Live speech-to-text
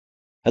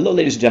Hello,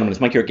 ladies and gentlemen,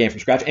 it's Mike here at Game from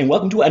Scratch, and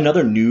welcome to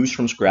another News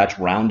from Scratch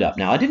roundup.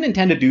 Now, I didn't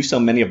intend to do so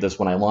many of this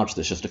when I launched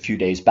this just a few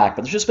days back,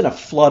 but there's just been a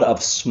flood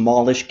of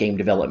smallish game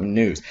development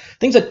news.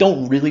 Things that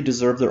don't really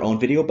deserve their own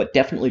video, but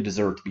definitely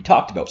deserve to be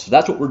talked about. So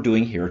that's what we're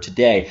doing here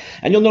today.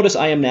 And you'll notice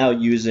I am now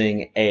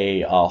using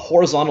a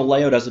horizontal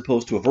layout as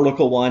opposed to a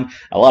vertical one.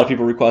 A lot of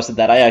people requested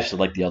that. I actually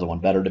like the other one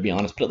better, to be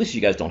honest, but at least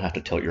you guys don't have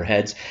to tilt your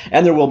heads.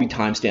 And there will be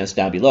timestamps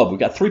down below. We've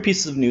got 3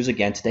 pieces of news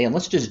again today, and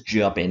let's just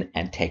jump in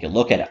and take a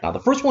look at it. Now, the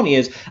first one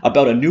is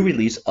about a new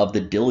release of the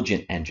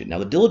Diligent engine. Now,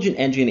 the Diligent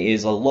engine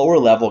is a lower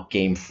level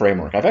game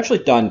framework. I've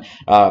actually done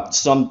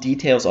some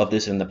details of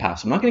this in the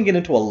past. I'm not going to get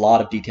into a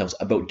lot of details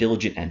about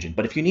Diligent engine,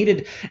 but if you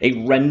needed a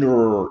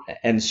renderer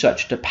and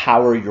such to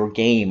power your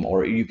game,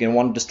 or you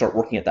wanted to start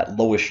working at that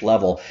lowish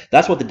level,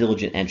 that's what the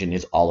Diligent engine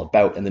is all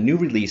about. And the new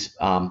release,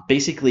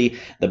 basically,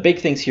 the big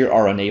things here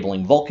are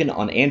enabling Vulkan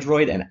on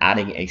Android and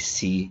adding a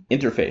C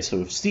interface. So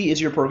if C is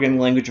your programming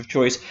language of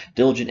choice,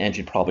 Diligent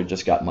engine probably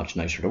just got much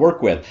nicer to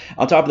work with.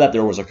 On top of that,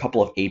 there was a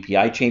couple of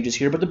API changes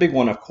here, but the big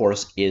one, of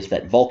course, is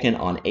that Vulkan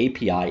on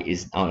API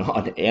is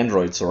on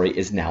Android,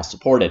 is now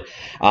supported.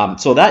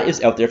 So that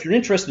is out there. If you're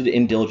interested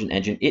in Diligent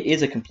engine, it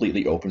is a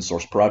completely open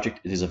source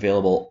project. It is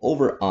available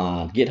over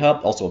on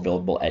GitHub, also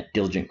available at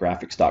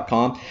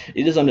diligentgraphics.com.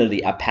 It is under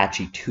the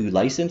Apache 2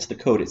 license. The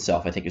code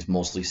itself, I think, is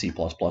mostly C++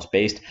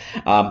 based,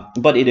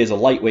 but it is a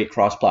lightweight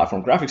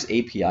cross-platform graphics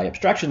API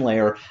abstraction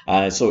layer,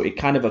 so it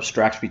kind of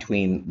abstracts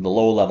between the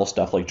low-level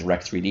stuff like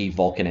Direct3D,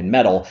 Vulkan, and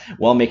Metal,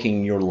 while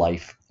making your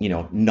life,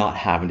 not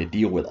having to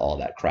deal with all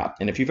that crap.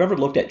 And if you've ever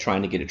looked at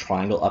trying to get a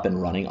triangle up and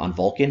running on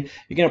Vulkan,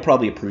 you're going to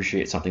probably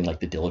appreciate something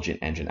like the Diligent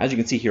engine. As you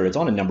can see here, it's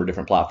on a number of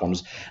different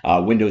platforms: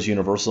 Windows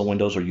Universal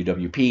Windows, or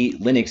UWP,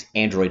 Linux,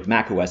 Android,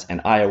 macOS,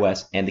 and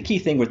iOS. And the key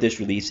thing with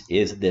this release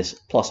is this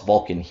plus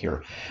Vulkan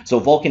here.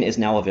 So Vulkan is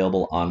now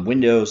available on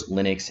Windows,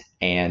 Linux,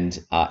 and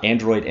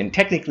Android, and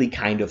technically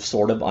kind of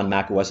sort of on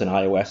macOS and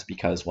iOS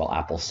because, well,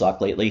 Apple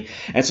suck lately.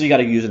 And so you got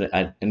to use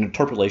an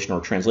interpolation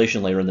or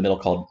translation layer in the middle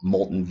called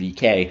Molten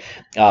VK.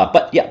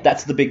 But yeah,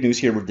 that's the big news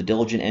here with the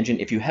Diligent engine.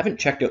 If you haven't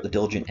checked out the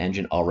Diligent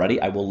engine already,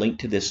 I will link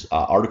to this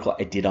article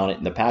I did on it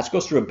in the past. It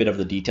goes through a bit of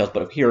the details,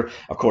 but here,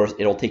 of course,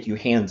 it'll take you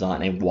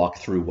hands-on and walk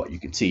through what you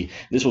can see.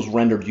 This was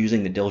rendered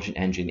using the Diligent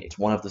engine. It's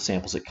one of the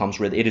samples it comes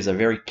with. It is a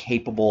very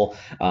capable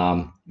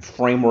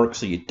framework,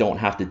 so you don't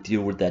have to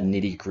deal with that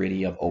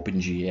nitty-gritty of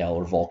OpenGL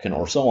or Vulkan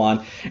or so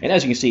on. And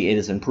as you can see, it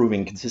is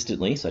improving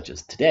consistently, such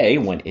as today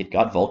when it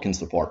got Vulkan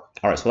support.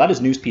 All right, so that is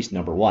news piece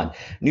number 1.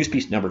 News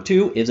piece number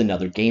 2 is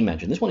another game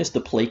engine. This one is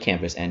the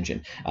PlayCanvas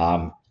engine.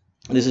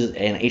 This is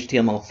an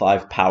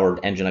HTML5 powered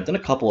engine. I've done a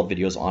couple of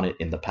videos on it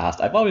in the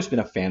past. I've always been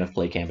a fan of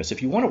PlayCanvas.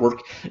 If you want to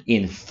work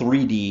in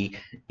 3D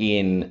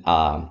in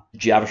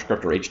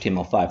JavaScript or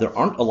HTML5, there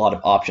aren't a lot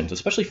of options,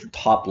 especially for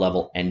top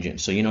level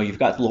engines. So, you've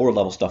got lower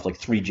level stuff like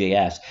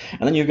 3JS,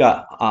 and then you've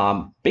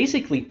got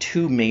basically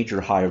 2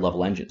 major higher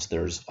level engines.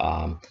 There's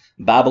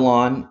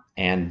Babylon,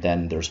 and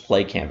then there's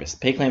PlayCanvas.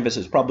 PlayCanvas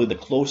is probably the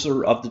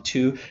closer of the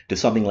 2 to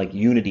something like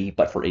Unity,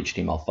 but for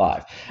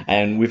HTML5.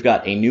 And we've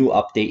got a new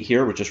update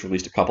here, which just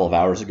released a couple of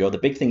hours ago. The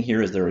big thing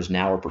here is there is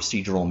now a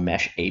procedural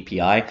mesh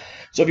API.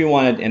 So if you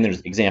wanted, and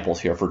there's examples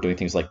here for doing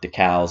things like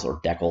decals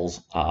or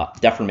decals,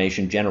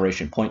 deformation,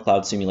 generation, point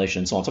cloud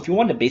simulation, and so on. So if you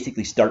wanted to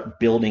basically start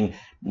building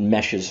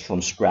meshes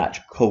from scratch,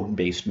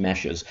 code-based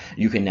meshes,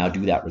 you can now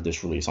do that with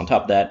this release. On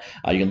top of that,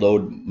 you can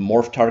load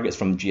morph targets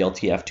from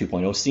GLTF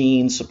 2.0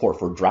 scenes, support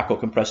for Draco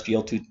compressed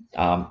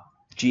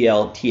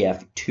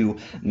GLTF2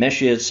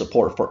 meshes,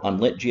 support for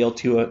unlit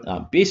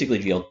basically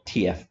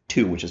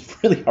GLTF2, which is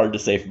really hard to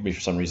say for me for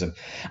some reason.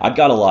 I've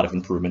got a lot of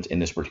improvements in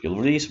this particular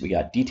release. We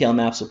got detail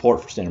map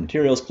support for standard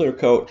materials, clear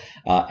coat,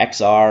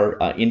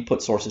 XR,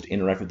 input sources to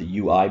interact with the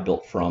UI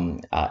built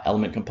from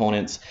element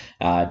components,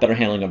 better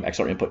handling of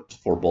XR input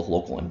for both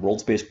local and world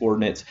space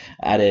coordinates,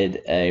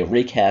 added a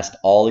raycast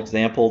all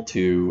example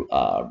to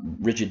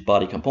rigid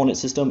body component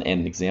system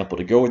and an example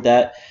to go with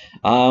that,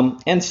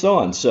 and so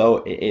on.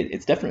 So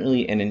it's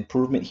definitely an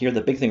improvement here.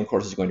 The big thing, of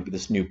course, is going to be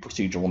this new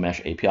procedural mesh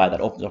API that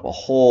opens up a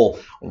whole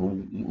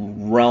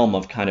realm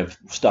of kind of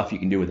stuff you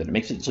can do with it. It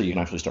makes it so you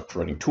can actually start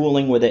creating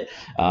tooling with it.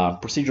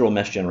 Procedural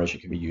mesh generation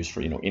can be used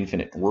for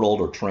infinite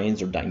world or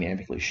trains or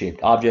dynamically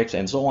shaped objects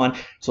and so on.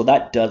 So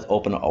that does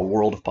open a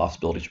world of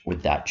possibilities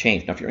with that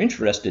change. Now, if you're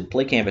interested,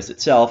 PlayCanvas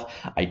itself,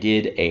 I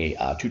did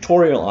a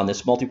tutorial on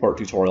this, multi-part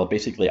tutorial.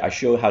 Basically, I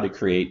show how to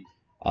create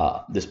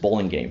this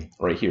bowling game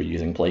right here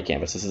using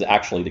PlayCanvas. This is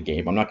actually the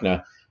game. I'm not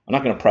gonna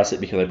press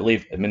it because I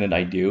believe the minute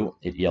I do,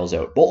 it yells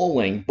out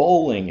bowling,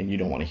 bowling, and you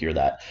don't want to hear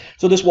that.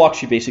 So this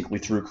walks you basically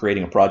through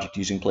creating a project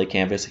using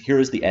PlayCanvas. Here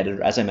is the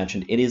editor. As I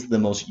mentioned, it is the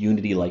most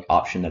Unity-like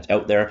option that's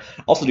out there.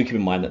 Also, do keep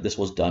in mind that this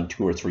was done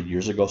 2 or 3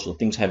 years ago, so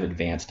things have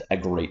advanced a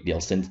great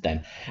deal since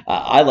then.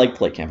 I like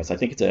PlayCanvas. I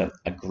think it's a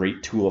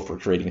great tool for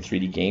creating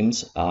 3D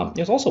games. It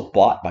was also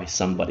bought by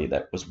somebody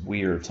that was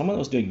weird. Someone that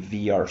was doing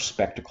VR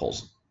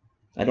spectacles.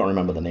 I don't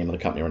remember the name of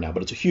the company right now,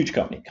 but it's a huge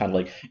company, kind of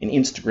like an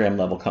Instagram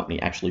level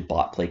company, actually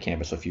bought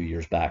PlayCanvas a few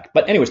years back.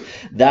 But anyways,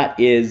 that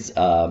is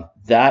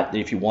that.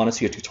 If you want to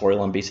see a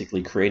tutorial on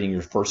basically creating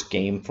your first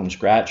game from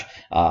scratch,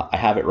 I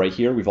have it right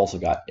here. We've also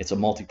got, it's a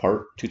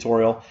multi-part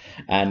tutorial,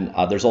 and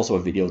there's also a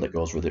video that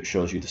goes with it,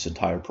 shows you this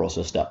entire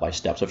process step by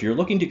step. So if you're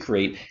looking to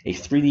create a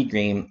 3D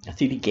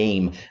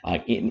game,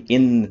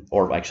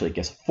 or actually I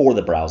guess for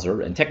the browser,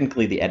 and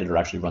technically the editor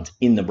actually runs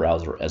in the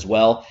browser as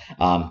well,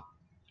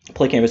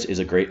 PlayCanvas is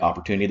a great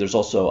opportunity. There's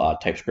also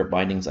TypeScript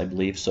bindings, I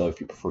believe, so if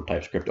you prefer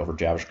TypeScript over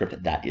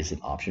JavaScript, that is an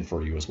option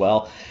for you as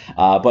well.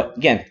 But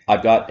again,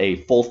 I've got a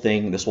full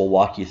thing. This will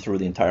walk you through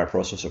the entire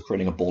process of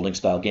creating a bolding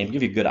style game,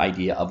 give you a good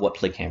idea of what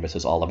PlayCanvas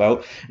is all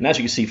about. And as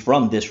you can see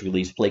from this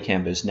release,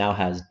 PlayCanvas now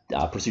has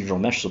procedural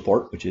mesh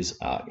support, which is,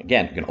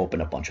 again, going to open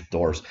a bunch of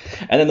doors.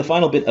 And then the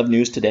final bit of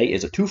news today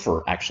is a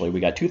twofer, actually. We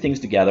got two things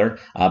together,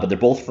 but they're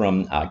both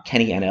from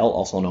Kenney.nl,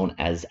 also known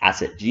as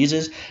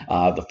AssetForge.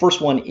 The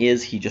first one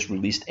is he just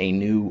released a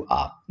new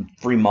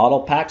free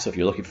model pack. So if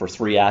you're looking for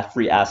free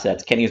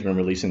assets, Kenney has been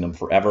releasing them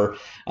forever.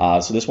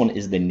 So this one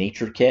is the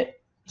nature kit.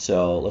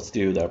 So let's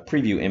do the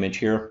preview image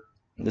here.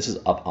 This is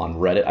up on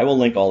Reddit. I will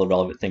link all the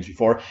relevant things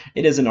before.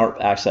 It is an art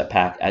asset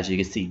pack, as you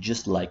can see,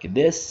 just like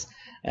this.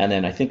 And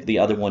then I think the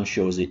other one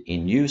shows it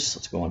in use.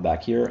 Let's go on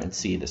back here and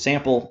see the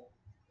sample.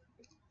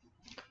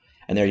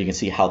 And there you can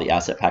see how the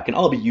asset pack can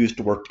all be used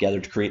to work together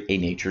to create a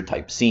nature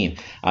type scene.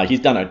 He's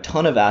done a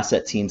ton of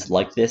asset scenes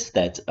like this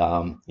that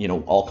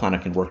all kind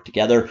of can work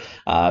together.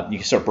 You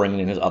can start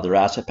bringing in his other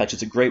asset packs.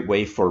 It's a great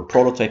way for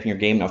prototyping your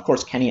game. Now, of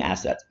course, Kenney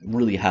assets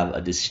really have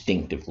a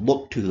distinctive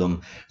look to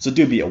them, so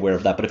do be aware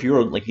of that. But if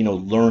you're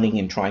learning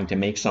and trying to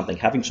make something,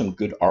 having some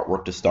good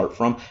artwork to start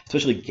from,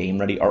 especially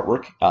game-ready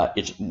artwork,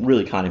 it's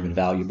really kind of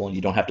invaluable, and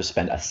you don't have to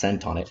spend a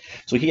cent on it.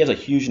 So he has a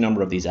huge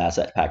number of these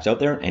asset packs out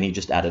there, and he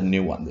just added a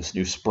new one, this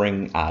new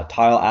spring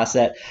tile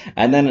asset.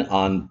 And then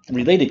on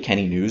related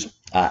Kenney news,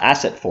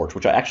 AssetForge,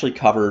 which I actually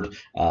covered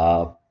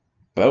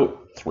about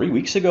 3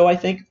 weeks ago, I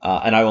think,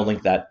 and I will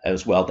link that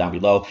as well down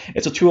below.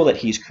 It's a tool that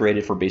he's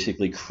created for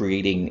basically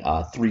creating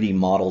 3D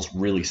models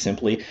really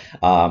simply.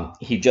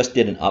 He just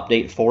did an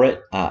update for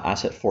it.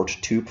 AssetForge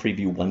 2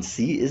 Preview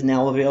 1C is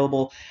now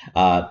available.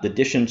 The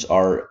additions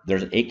are,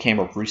 there's an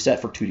 8-camera preset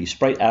for 2D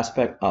sprite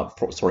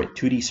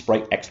 2D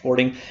sprite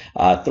exporting,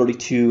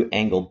 32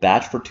 angle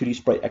batch for 2D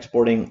sprite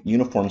exporting,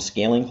 uniform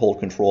scaling, hold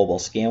control while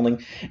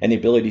scaling, and the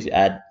ability to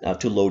add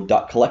to load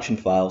 .collection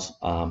files.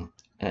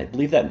 And I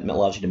believe that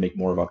allows you to make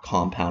more of a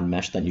compound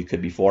mesh than you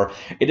could before.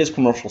 It is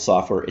commercial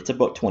software. It's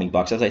about 20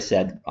 bucks. As I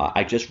said,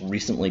 I just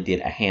recently did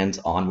a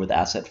hands-on with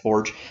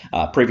AssetForge,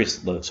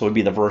 so it would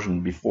be the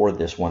version before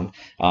this one.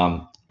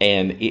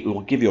 And it will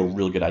give you a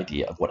really good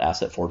idea of what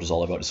AssetForge is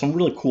all about. There's some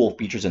really cool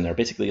features in there.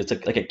 Basically, it's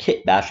like a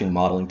kit bashing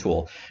modeling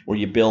tool where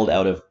you build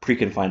out of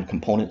pre-confined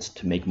components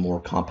to make more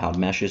compound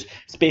meshes.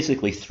 It's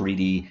basically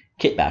 3D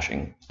kit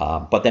bashing,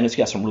 but then it's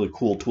got some really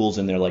cool tools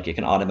in there, like you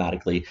can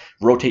automatically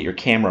rotate your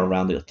camera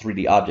around the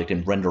 3D object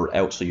and render it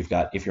out. So you've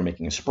got, if you're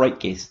making a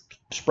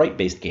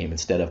sprite-based game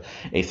instead of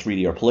a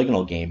 3D or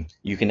polygonal game,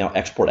 you can now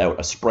export out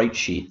a sprite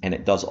sheet and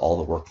it does all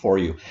the work for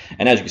you.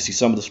 And as you can see,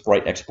 some of the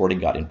sprite exporting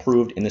got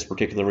improved in this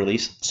particular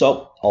release,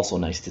 so also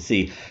nice to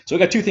see. So we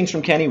got two things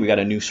from Kenney. We got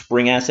a new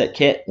spring asset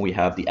kit, we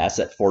have the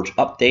AssetForge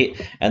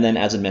update, and then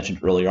as I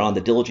mentioned earlier on,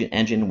 the Diligent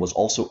engine was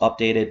also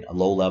updated, a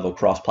low-level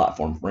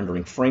cross-platform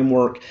rendering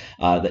framework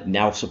that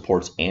now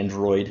supports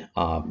Android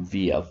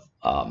via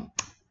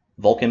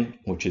Vulkan,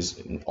 which is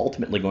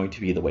ultimately going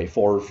to be the way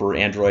forward for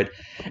Android.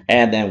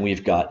 And then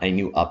we've got a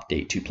new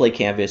update to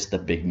PlayCanvas. The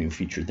big new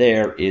feature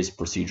there is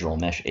procedural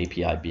mesh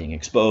API being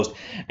exposed.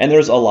 And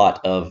there's a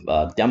lot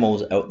of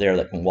demos out there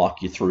that can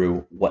walk you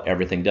through what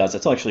everything does.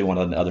 That's actually one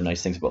of the other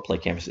nice things about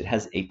PlayCanvas. It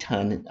has a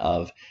ton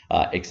of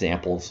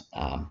examples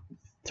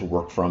to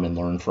work from and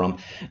learn from.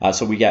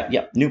 So we got,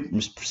 new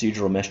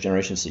procedural mesh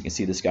generation. So you can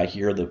see this guy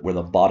here, where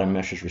the bottom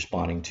mesh is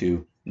responding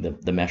to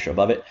the mesh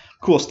above it.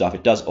 Cool stuff.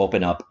 It does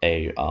open up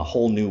a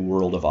whole new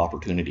world of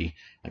opportunity.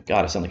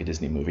 God, I sound like a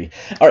Disney movie.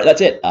 All right,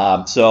 that's it.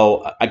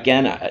 So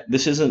again,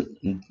 this isn't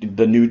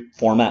the new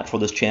format for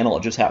this channel.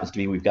 It just happens to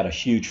be we've got a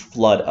huge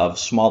flood of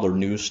smaller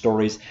news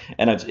stories,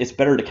 and it's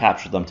better to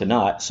capture them to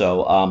not.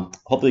 So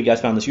hopefully you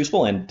guys found this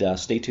useful, and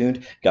stay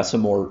tuned. Got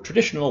some more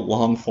traditional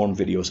long-form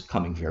videos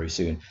coming very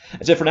soon.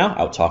 That's it for now.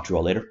 I'll talk to you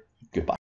all later. Goodbye.